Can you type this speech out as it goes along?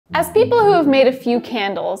As people who have made a few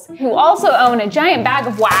candles, who also own a giant bag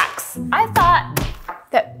of wax, I thought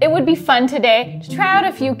that it would be fun today to try out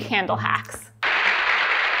a few candle hacks.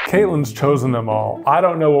 Katelyn's chosen them all. I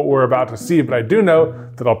don't know what we're about to see, but I do know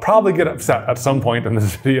that I'll probably get upset at some point in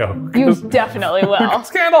this video. You definitely will.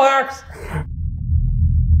 Candle hacks!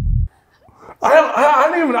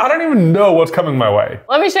 I don't even know what's coming my way.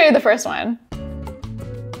 Let me show you the first one.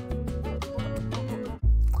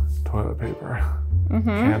 Toilet paper.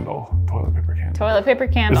 Candle. Toilet paper candle. Toilet paper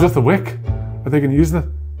candle. Is this the wick? Are they gonna use the...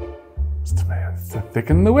 It's to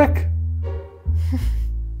thicken the wick?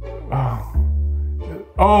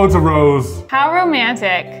 Oh, it's a rose. How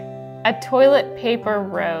romantic. A toilet paper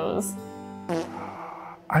rose.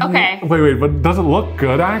 Okay. Wait, but does it look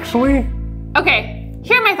good actually? Okay,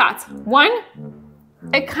 here are my thoughts. One,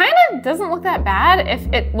 it kind of doesn't look that bad if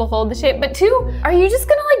it will hold the shape, but two, are you just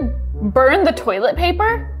gonna like burn the toilet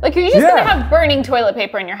paper? Like, are you just gonna have burning toilet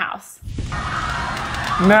paper in your house?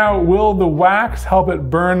 Now, will the wax help it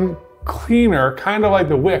burn cleaner, kind of like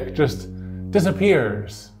the wick just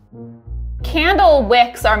disappears? Candle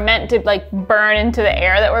wicks are meant to like burn into the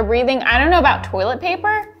air that we're breathing. I don't know about toilet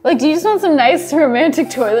paper. Like, do you just want some nice romantic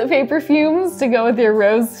toilet paper fumes to go with your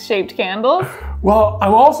rose-shaped candles? Well,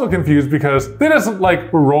 I'm also confused because they just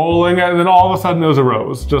like were rolling and then all of a sudden there was a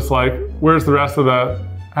rose. Just like, where's the rest of the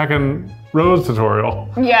heckin' rose tutorial?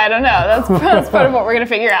 Yeah, I don't know. That's part of what we're gonna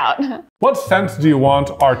figure out. What scents do you want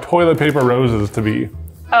our toilet paper roses to be?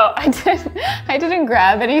 Oh, I didn't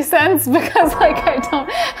grab any scents because like I don't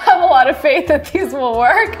have a lot of faith that these will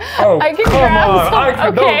work. Oh, I can come grab on.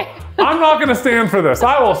 some. Okay. I'm not gonna stand for this.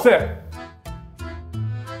 I will sit.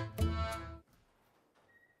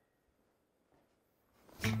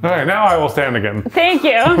 All right, now I will stand again. Thank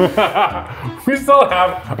you. We still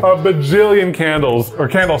have a bajillion candles, or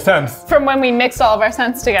candle scents. From when we mixed all of our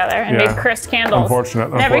scents together and made Chris candles.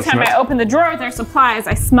 Unfortunate. Every time I open the drawer with their supplies,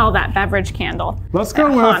 I smell that beverage candle. Let's go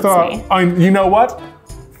with, you know what?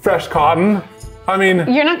 Fresh cotton. I mean.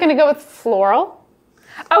 You're not gonna go with floral?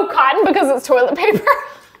 Oh, cotton because it's toilet paper?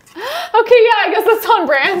 Okay, yeah, I guess that's on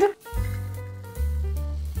brand.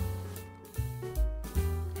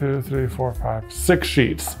 2, 3, 4, 5, 6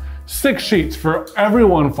 sheets. 6 sheets for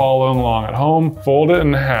everyone following along at home. Fold it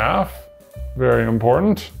in half. Very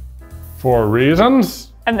important. 4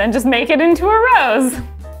 reasons. And then just make it into a rose.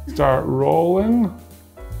 Start rolling.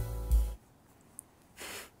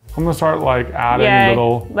 I'm gonna start like adding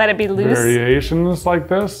little let it be loose. Variations like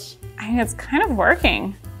this. I mean, it's kind of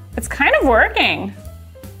working. It's kind of working.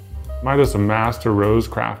 Am I just a master rose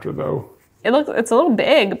crafter though? It's a little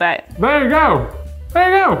big, but. There you go. There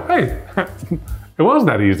you go, hey. It was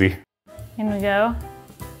that easy. In we go.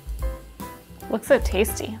 Looks so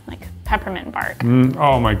tasty, like peppermint bark.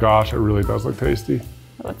 Oh my gosh, it really does look tasty.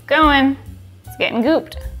 It's going, it's getting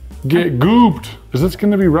gooped. Get gooped. Is this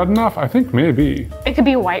gonna be red enough? I think maybe. It could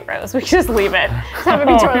be white rose, we could just leave it. Have it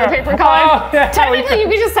be toilet paper colored. Technically, you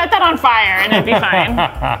could just set that on fire and it'd be fine.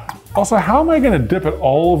 Also, how am I gonna dip it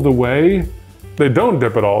all of the way? They don't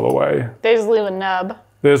dip it all the way. They just leave a nub.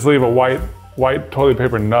 They just leave a white toilet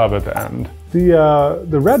paper nub at the end.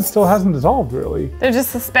 The red still hasn't dissolved really. They're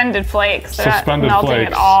just suspended flakes. They're suspended not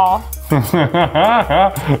melting flakes. at all.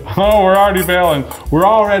 Oh, we're already failing. We're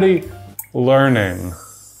already learning.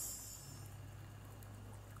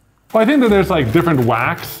 Well, I think that there's like different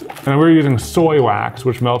wax, and we're using soy wax,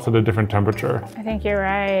 which melts at a different temperature. I think you're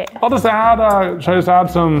right. I'll just add, should I just add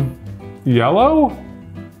some yellow?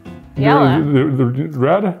 Yellow? The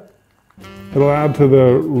red? It'll add to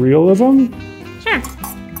the realism? Sure.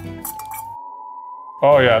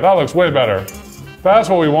 Oh yeah, that looks way better. That's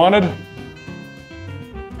what we wanted.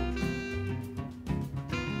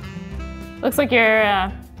 Looks like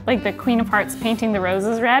you're like the Queen of Hearts painting the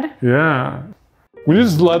roses red. Yeah. We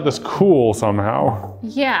just let this cool somehow.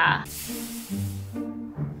 Yeah.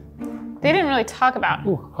 They didn't really talk about.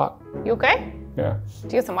 Ooh, hot. You okay? Yeah. Do you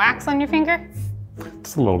get some wax on your finger?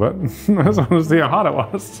 Just a little bit. I just want to see how hot it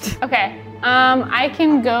was. Okay, I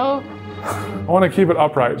can go. I want to keep it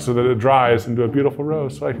upright so that it dries into a beautiful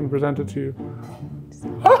rose so I can present it to you.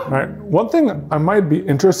 All right, one thing I might be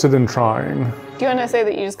interested in trying. Do you want to say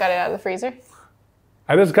that you just got it out of the freezer?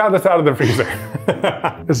 I just got this out of the freezer.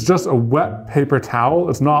 It's just a wet paper towel.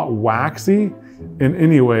 It's not waxy in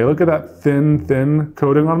any way. Look at that thin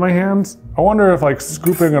coating on my hands. I wonder if like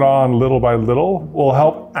scooping it on little by little will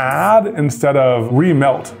help add instead of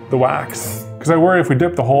remelt the wax. Because I worry if we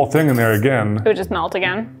dip the whole thing in there again. It would just melt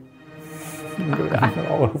again. I'm gonna get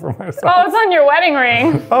it all over myself. Oh, it's on your wedding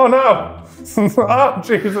ring. Oh no! Oh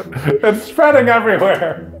Jesus! It's spreading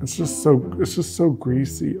everywhere. It's just so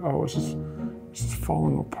greasy. Oh, it's just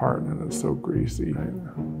falling apart and it's so greasy.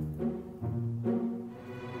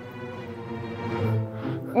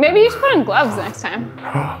 Maybe you should put on gloves next time.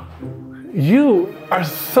 You are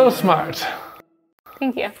so smart.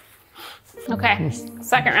 Thank you. Okay,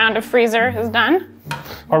 second round of freezer is done.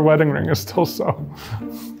 Our wedding ring is still so.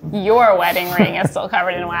 Your wedding ring is still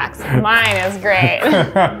covered in wax. Mine is great.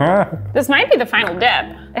 This might be the final dip.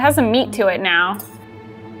 It has some meat to it now.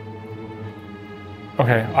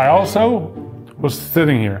 Okay, I also was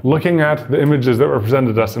sitting here looking at the images that were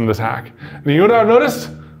presented to us in this hack. And you know what I've noticed?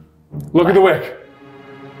 Look at the wick.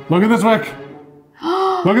 Look at this wick.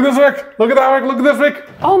 Look at this wick. Look at that wick. Look at this wick.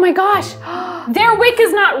 Oh my gosh. Their wick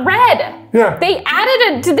is not red. Yeah.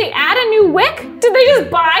 Did they add a new wick? Did they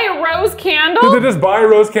just buy a rose candle? Did they just buy a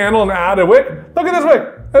rose candle and add a wick? Look at this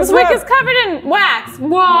wick. This wick is covered in wax.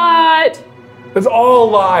 What? It's all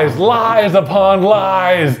lies. Lies upon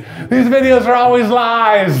lies. These videos are always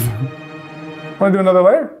lies. Want to do another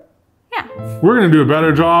layer? Yeah. We're going to do a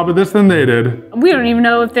better job at this than they did. We don't even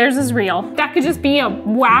know if theirs is real. That could just be a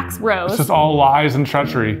wax rose. It's just all lies and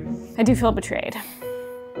treachery. I do feel betrayed.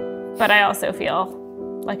 But I also feel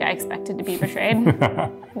like I expected to be betrayed.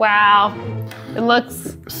 Wow. It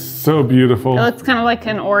looks so beautiful. It looks kind of like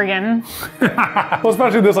an organ. Well,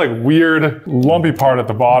 especially this like weird lumpy part at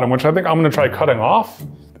the bottom, which I think I'm going to try cutting off.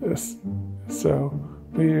 This is so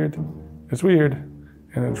weird. It's weird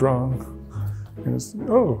and it's wrong. And it's,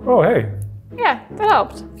 oh, hey. Yeah, that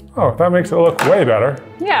helped. Oh, that makes it look way better.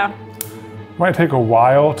 Yeah. Might take a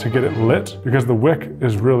while to get it lit because the wick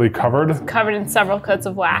is really covered. It's covered in several coats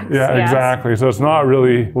of wax. Yeah, yes. Exactly. So it's not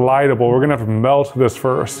really lightable. We're gonna have to melt this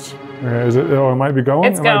first. Is it? Oh, it might be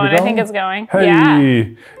going. It's going. I think it's going. Hey, yeah.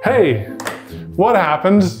 Hey, what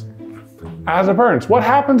happens as it burns? What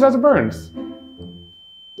happens as it burns?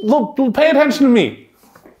 Look, pay attention to me.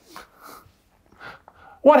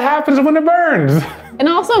 What happens when it burns? And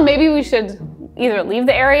also, maybe we should either leave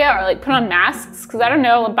the area or like put on masks, because I don't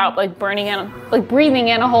know about like burning in, like breathing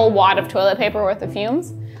in a whole wad of toilet paper worth of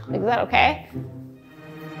fumes. Like, is that okay?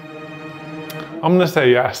 I'm gonna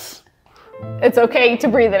say yes. It's okay to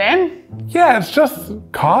breathe it in? Yeah, it's just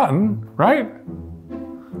cotton, right?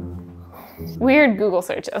 Weird Google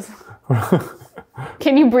searches.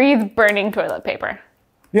 Can you breathe burning toilet paper?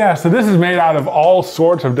 Yeah, so this is made out of all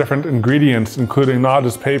sorts of different ingredients, including not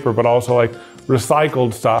just paper, but also like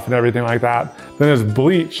recycled stuff and everything like that. Then it's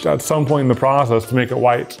bleached at some point in the process to make it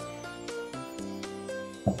white.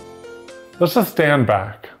 Let's just stand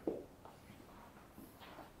back.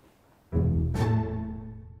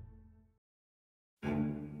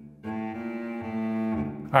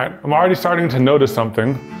 All right, I'm already starting to notice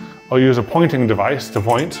something. I'll use a pointing device to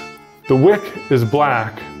point. The wick is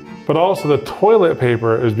black, but also the toilet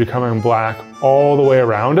paper is becoming black all the way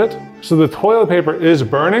around it. So the toilet paper is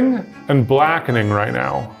burning and blackening right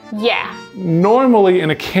now. Yeah. Normally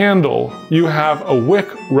in a candle, you have a wick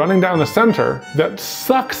running down the center that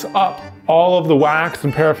sucks up all of the wax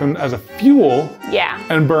and paraffin as a fuel. Yeah.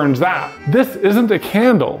 And burns that. This isn't a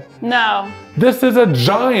candle. No. This is a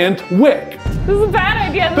giant wick. This is a bad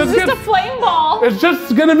idea. This is just a flame ball. It's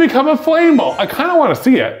just gonna become a flame ball. I kind of want to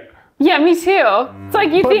see it. Yeah, me too. It's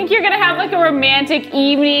like you think you're gonna have like a romantic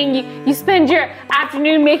evening. You spend your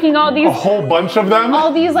afternoon making all these— a whole bunch of them?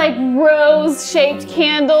 All these like rose-shaped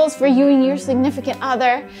candles for you and your significant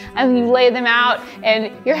other. And then you lay them out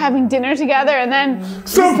and you're having dinner together and then—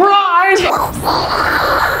 surprise!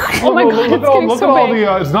 Oh my God, it's getting so big.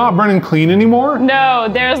 It's not burning clean anymore? No,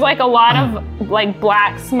 there's like a lot of like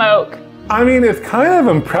black smoke. I mean, it's kind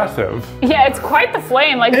of impressive. Yeah, it's quite the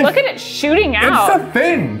flame. Like, look at it shooting out. It's a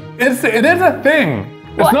thing. It is a thing.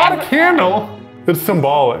 It's not a candle. It's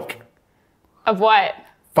symbolic. Of what?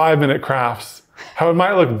 5-minute crafts. How it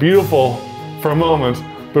might look beautiful for a moment,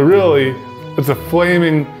 but really, it's a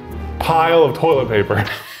flaming pile of toilet paper.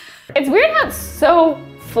 It's weird how it's so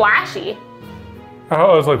flashy.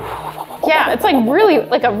 Oh, it's like— yeah, it's like really,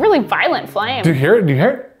 like a really violent flame. Do you hear it? Do you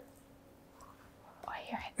hear it?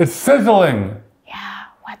 It's sizzling. Yeah,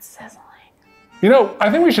 what's sizzling? You know, I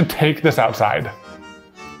think we should take this outside.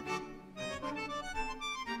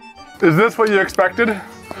 Is this what you expected?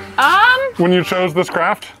 When you chose this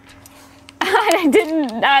craft? I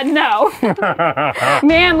didn't know.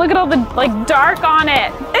 Man, look at all the like dark on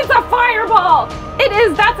it. It's a fireball. It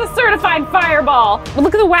is, that's a certified fireball. But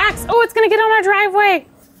look at the wax. Oh, it's gonna get on our driveway.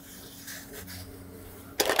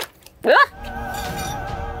 Ugh.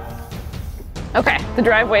 Okay, the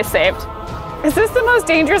driveway's saved. Is this the most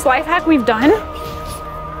dangerous life hack we've done?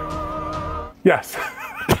 Yes.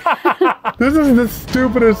 This is the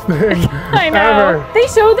stupidest thing I know. ever. They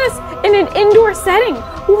show this in an indoor setting.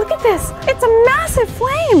 Look at this. It's a massive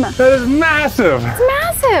flame. That is massive. It's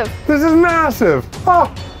massive. This is massive.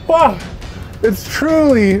 Oh, wow. It's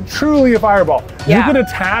truly, truly a fireball. Yeah. You could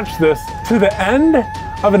attach this to the end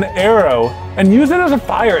of an arrow and use it as a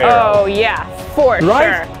fire arrow. Oh yeah, for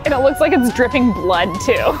Right? sure. And it looks like it's dripping blood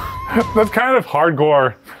too. That's kind of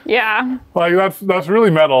hardcore. Yeah. Like that's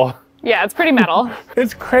really metal. Yeah, it's pretty metal.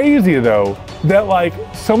 It's crazy though that like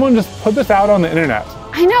someone just put this out on the internet.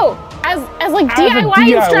 I know, as like As a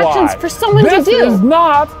DIY instructions for someone to This do. is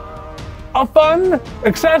not a fun,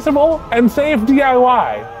 accessible, and safe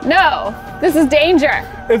DIY. No, this is danger.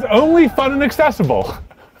 It's only fun and accessible.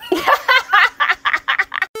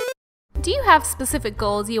 Do you have specific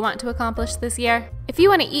goals you want to accomplish this year? If you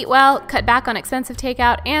want to eat well, cut back on expensive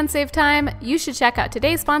takeout, and save time, you should check out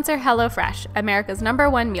today's sponsor, HelloFresh, America's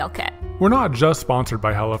 #1 meal kit. We're not just sponsored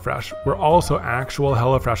by HelloFresh, we're also actual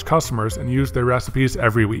HelloFresh customers and use their recipes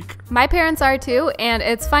every week. My parents are too, and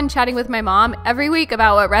it's fun chatting with my mom every week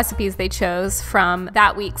about what recipes they chose from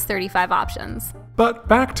that week's 35 options. But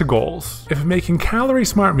back to goals. If making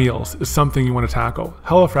calorie-smart meals is something you want to tackle,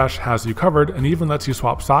 HelloFresh has you covered and even lets you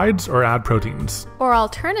swap sides or add proteins. Or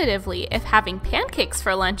alternatively, if having pancakes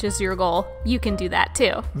for lunch is your goal, you can do that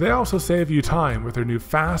too. They also save you time with their new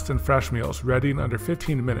fast and fresh meals ready in under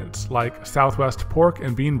 15 minutes, like Southwest pork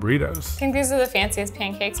and bean burritos. I think these are the fanciest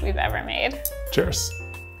pancakes we've ever made. Cheers.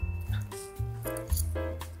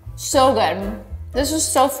 So good. This is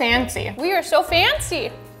so fancy. We are so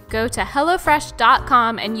fancy. Go to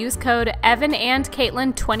HelloFresh.com and use code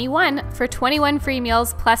EvanandKatelyn21 for 21 free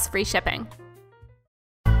meals plus free shipping.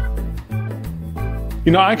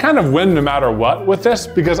 You know, I kind of win no matter what with this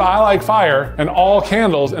because I like fire and all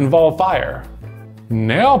candles involve fire.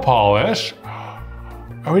 Nail polish?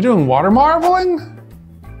 Are we doing water marbling?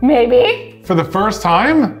 Maybe. For the first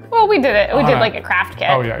time? Well, we did it. We did right. like a craft kit.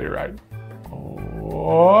 Oh yeah, you're right.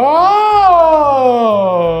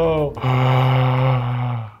 Oh!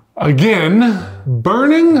 Again,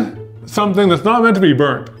 burning something that's not meant to be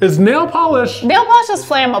burnt. Is nail polish? Nail polish is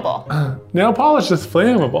flammable. Nail polish is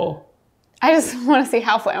flammable. I just want to see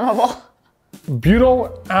how flammable.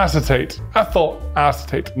 Butyl acetate, ethyl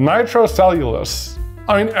acetate, nitrocellulose.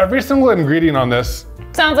 I mean, every single ingredient on this.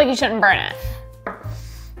 Sounds like you shouldn't burn it.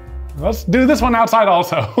 Let's do this one outside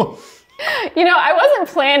also. You know, I wasn't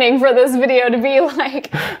planning for this video to be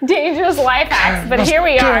like dangerous life hacks, but here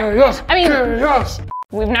we are. Yes, I mean, yes.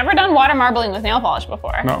 We've never done water marbling with nail polish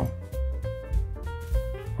before. No.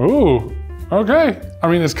 Ooh, okay. I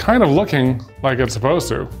mean, it's kind of looking like it's supposed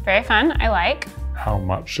to. Very fun, I like. How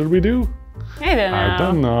much should we do? I don't know. I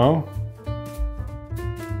don't know.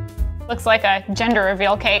 Looks like a gender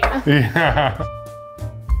reveal cake. Yeah.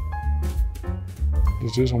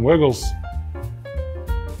 Let's do some wiggles.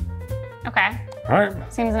 Okay, All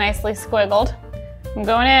right. seems nicely squiggled. I'm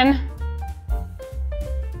going in.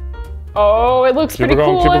 Oh, it looks pretty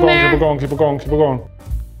cool in there. Keep it going, keep it going, keep it going.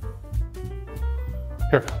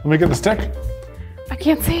 Here, let me get the stick. I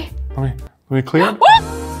can't see. Let me clear it.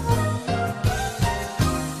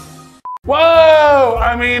 Whoa!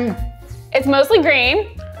 I mean, It's mostly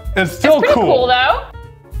green. it's still It's pretty cool. cool though.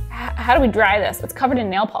 How do we dry this? It's covered in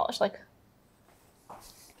nail polish, like.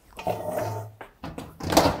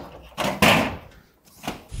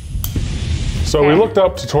 So we looked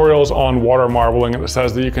up tutorials on water marbling and it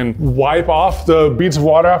says that you can wipe off the beads of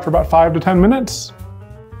water after about 5 to 10 minutes.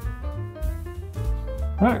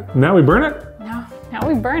 All right, now we burn it? Now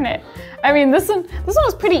we burn it. I mean, this one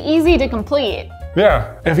was pretty easy to complete.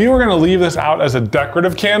 Yeah, if you were gonna leave this out as a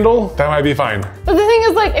decorative candle, that might be fine. But the thing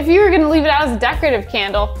is, like, if you were gonna leave it out as a decorative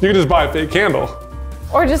candle, You could just buy a fake candle.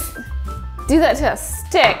 or just do that to a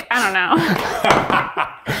stick, I don't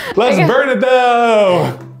know. Let's burn it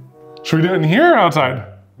though. Should we do it in here or outside?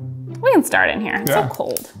 We can start in here, it's Yeah. so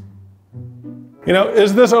cold. You know,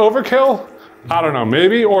 is this overkill? I don't know,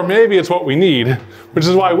 maybe, or maybe it's what we need, which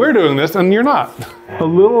is why we're doing this and you're not. A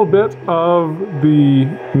little bit of the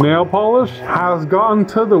nail polish has gotten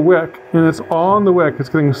to the wick and it's on the wick. It's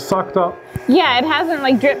getting sucked up. Yeah, it hasn't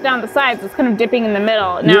like dripped down the sides, it's kind of dipping in the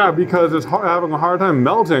middle. Now, Yeah, because it's having a hard time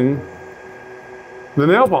melting the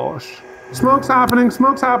nail polish. Smoke's happening, it's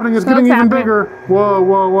getting even happening. bigger. Whoa,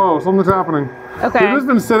 whoa, whoa, something's happening. Okay. We've just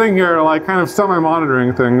been sitting here like kind of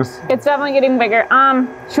semi-monitoring things. It's definitely getting bigger.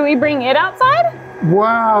 Should we bring it outside?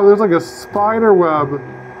 Wow, there's like a spider web.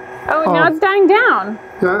 Oh, now it's dying down.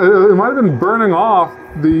 Yeah, it might have been burning off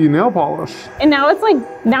the nail polish. And now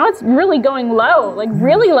it's really going low, like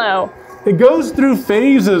really low. It goes through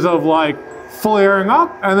phases of like flaring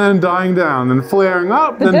up and then dying down, and flaring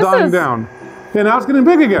up, then this dying is- down. And now it's getting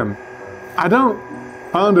big again. I don't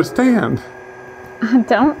understand. I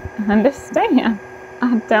don't understand.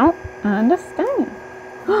 I don't understand.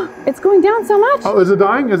 It's going down so much. Oh, is it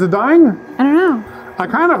dying? Is it dying? I don't know. I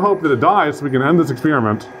kind of hope that it dies so we can end this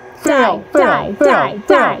experiment. Die, die, die,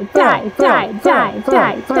 die, die, die, die,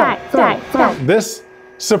 die, die, die, die. This,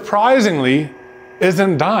 surprisingly,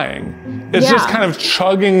 isn't dying. It's just Yeah. kind of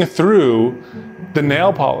chugging through the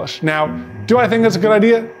nail polish. Now, do I think that's a good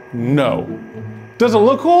idea? No. Does it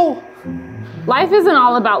look cool? Life isn't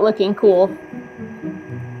all about looking cool.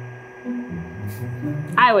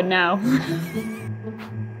 I would know.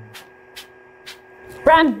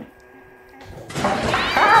 Run.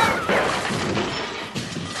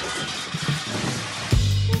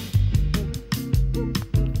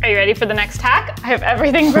 Are you ready for the next hack? I have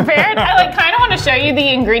everything prepared. I kind of want to show you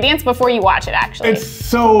the ingredients before you watch it, actually. It's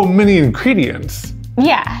so many ingredients.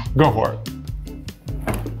 Yeah. Go for it.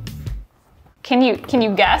 Can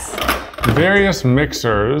you guess? Various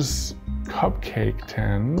mixers, cupcake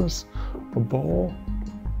tins, a bowl.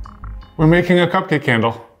 We're making a cupcake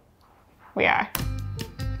candle. We are.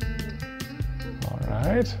 All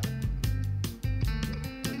right.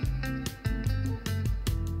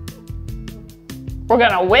 We're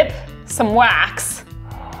gonna whip some wax.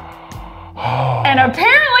 And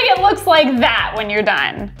apparently it looks like that when you're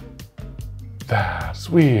done. That's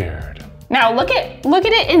weird. Now look at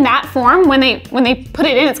it in that form when they put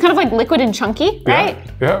it in. It's kind of like liquid and chunky, right?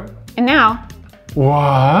 Yeah. And now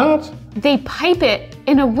What? they pipe it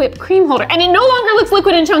in a whipped cream holder, and it no longer looks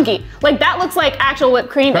liquid and chunky. Like that looks like actual whipped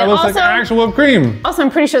cream. That And looks also, like actual whipped cream. Also, I'm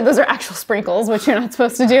pretty sure those are actual sprinkles, which you're not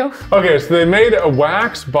supposed to do. Okay, so they made a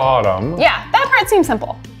wax bottom. Yeah, that part seems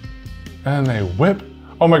simple. And they whip.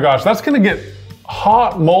 Oh my gosh, that's gonna get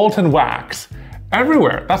hot molten wax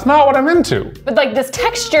everywhere. That's not what I'm into. But like this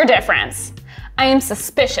texture difference, I am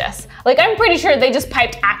suspicious. Like I'm pretty sure they just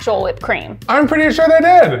piped actual whipped cream. I'm pretty sure they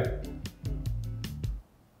did.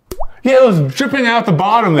 Yeah, it was dripping out the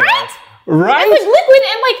bottom there. Right? Right? It's like liquid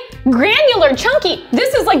and like granular, chunky.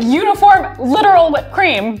 This is like uniform, literal whipped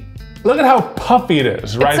cream. Look at how puffy it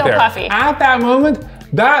is right so there. puffy. At that moment,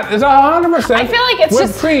 that is 100% I feel like it's whipped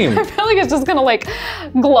just cream. I feel like it's just gonna like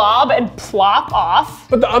glob and plop off.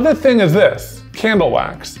 But the other thing is this, candle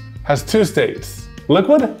wax has two states,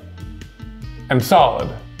 liquid and solid.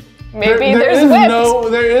 Maybe There there's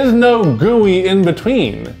is no gooey in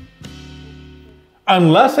between.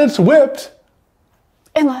 Unless it's whipped.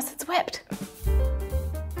 Unless it's whipped.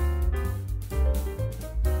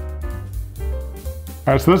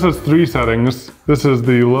 All right, so this is 3 settings. This is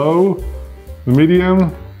the low, the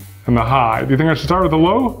medium, and the high. Do you think I should start with the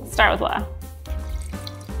low? Start with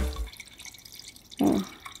low.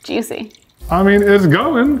 Juicy. I mean, it's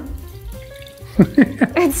going.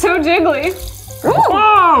 It's so jiggly. Ooh.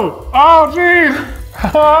 Whoa! Oh, geez!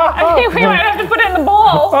 I think we might have to put it in the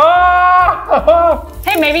bowl.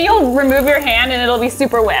 Hey, maybe you'll remove your hand and it'll be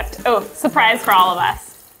super whipped. Oh, surprise for all of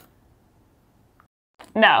us.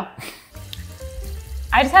 No.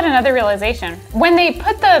 I just had another realization. When they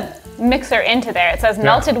put the mixer into there, it says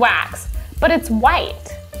melted wax, but it's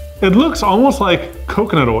white. It looks almost like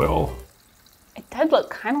coconut oil. It did look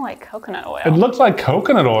kind of like coconut oil. It looks like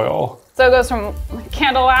coconut oil. So it goes from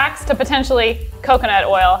candle wax to potentially coconut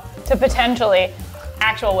oil to potentially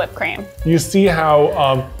actual whipped cream. You see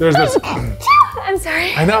how there's this. I'm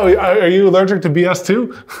sorry. I know. Are you allergic to BS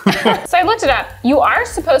too? So I looked it up. You are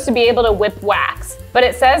supposed to be able to whip wax, but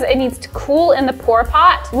it says it needs to cool in the pour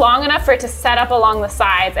pot long enough for it to set up along the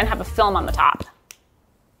sides and have a film on the top.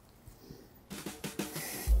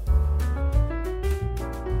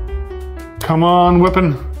 Come on,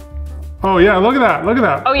 whipping. Oh yeah, look at that. Look at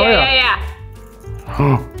that. Oh yeah.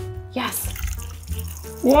 Yes.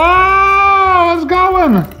 Wow, it's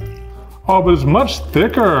going. Oh, but it's much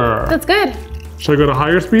thicker. That's good. Should I go to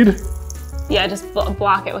higher speed? Yeah, just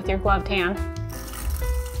block it with your gloved hand.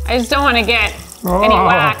 I just don't want to get any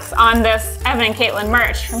wax on this Evan and Katelyn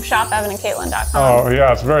merch from shopevanandkatelyn.com. Oh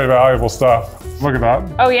yeah, it's very valuable stuff. Look at that.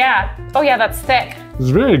 Oh yeah, that's thick. It's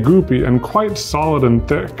very goopy and quite solid and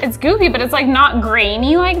thick. It's goopy, but it's like not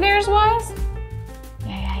grainy like theirs was.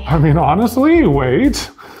 Yeah. I mean, honestly, wait.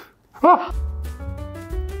 Ah.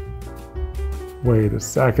 Wait a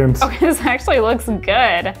second. Okay, this actually looks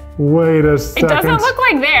good. Wait a second. It doesn't look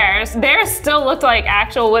like theirs. Theirs still looked like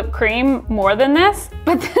actual whipped cream more than this,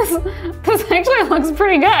 but this actually looks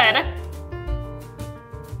pretty good.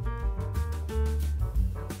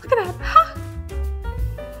 Look at that. Huh.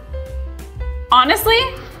 Honestly,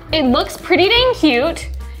 it looks pretty dang cute.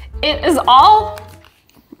 It is all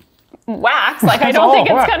wax. Like, I don't think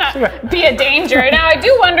it's gonna be a danger. Now, I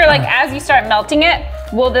do wonder, like, as you start melting it,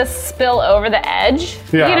 will this spill over the edge?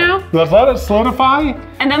 Yeah. You know? Let's let it solidify.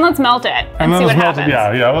 And then let's melt it and see what happens.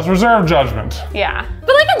 Yeah, let's reserve judgment. Yeah.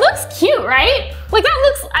 But like it looks cute, right? Like that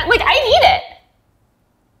looks, like I need it.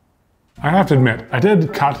 I have to admit, I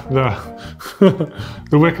did cut the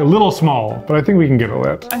wick a little small, but I think we can get it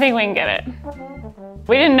lit. I think we can get it.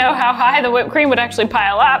 We didn't know how high the whipped cream would actually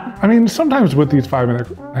pile up. I mean, sometimes with these 5-minute,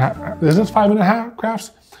 is this 5-minute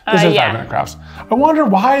crafts? This is 5-minute crafts. I wonder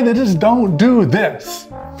why they just don't do this.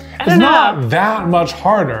 It's not that much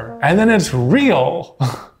harder, and then it's real.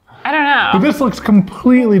 I don't know. But this looks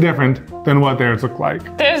completely different than what theirs looked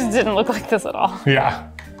like. Theirs didn't look like this at all. Yeah.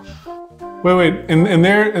 Wait. In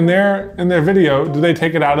their video, do they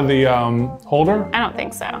take it out of the holder? I don't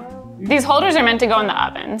think so. These holders are meant to go in the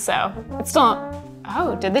oven, so it's still.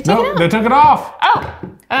 Oh, did they take it out? No, they took it off. Oh.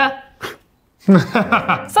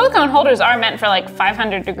 Silicone holders are meant for like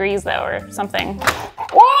 500 degrees though, or something.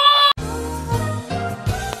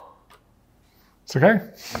 It's okay.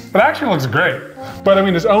 It actually looks great. But I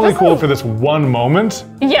mean, it's only cool for this one moment.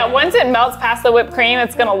 Yeah, once it melts past the whipped cream,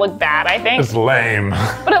 it's gonna look bad, I think. It's lame.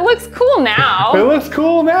 But it looks cool now. It looks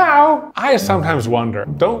cool now. I sometimes wonder,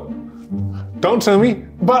 don't sue me,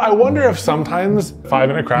 but I wonder if sometimes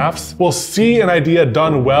 5-minute crafts will see an idea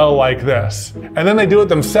done well like this, and then they do it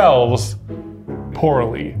themselves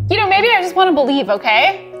poorly. You know, maybe I just wanna believe,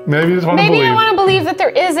 okay? Maybe you just wanna believe. Maybe I wanna believe that there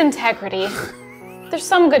is integrity. There's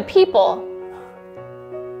some good people.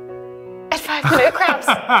 At 5-Minute Crafts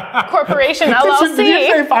Corporation, LLC. Did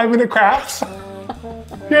you say 5-minute crafts?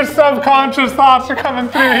 Your subconscious thoughts are coming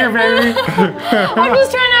through here, baby. I'm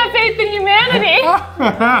just trying to have faith in humanity.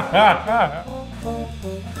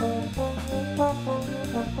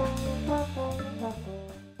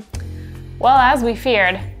 Well, as we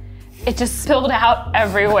feared, it just spilled out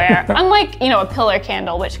everywhere. Unlike, you know, a pillar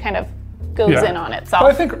candle, which kind of goes in on itself.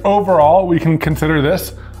 But I think overall, we can consider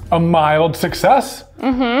this a mild success.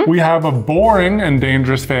 We have a boring and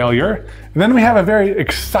dangerous failure, and then we have a very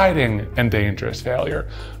exciting and dangerous failure.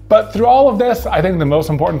 But through all of this, I think the most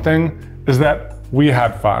important thing is that we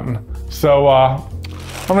had fun. So I'm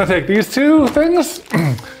gonna take these two things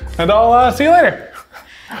and I'll see you later.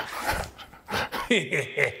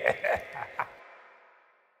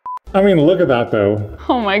 I mean, look at that though.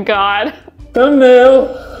 Oh my God.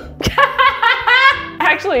 Thumbnail.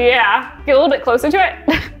 Actually, yeah. Get a little bit closer to it.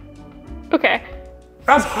 Okay.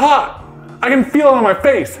 That's hot. I can feel it on my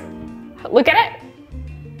face. Look at it.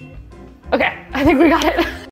 Okay, I think we got it.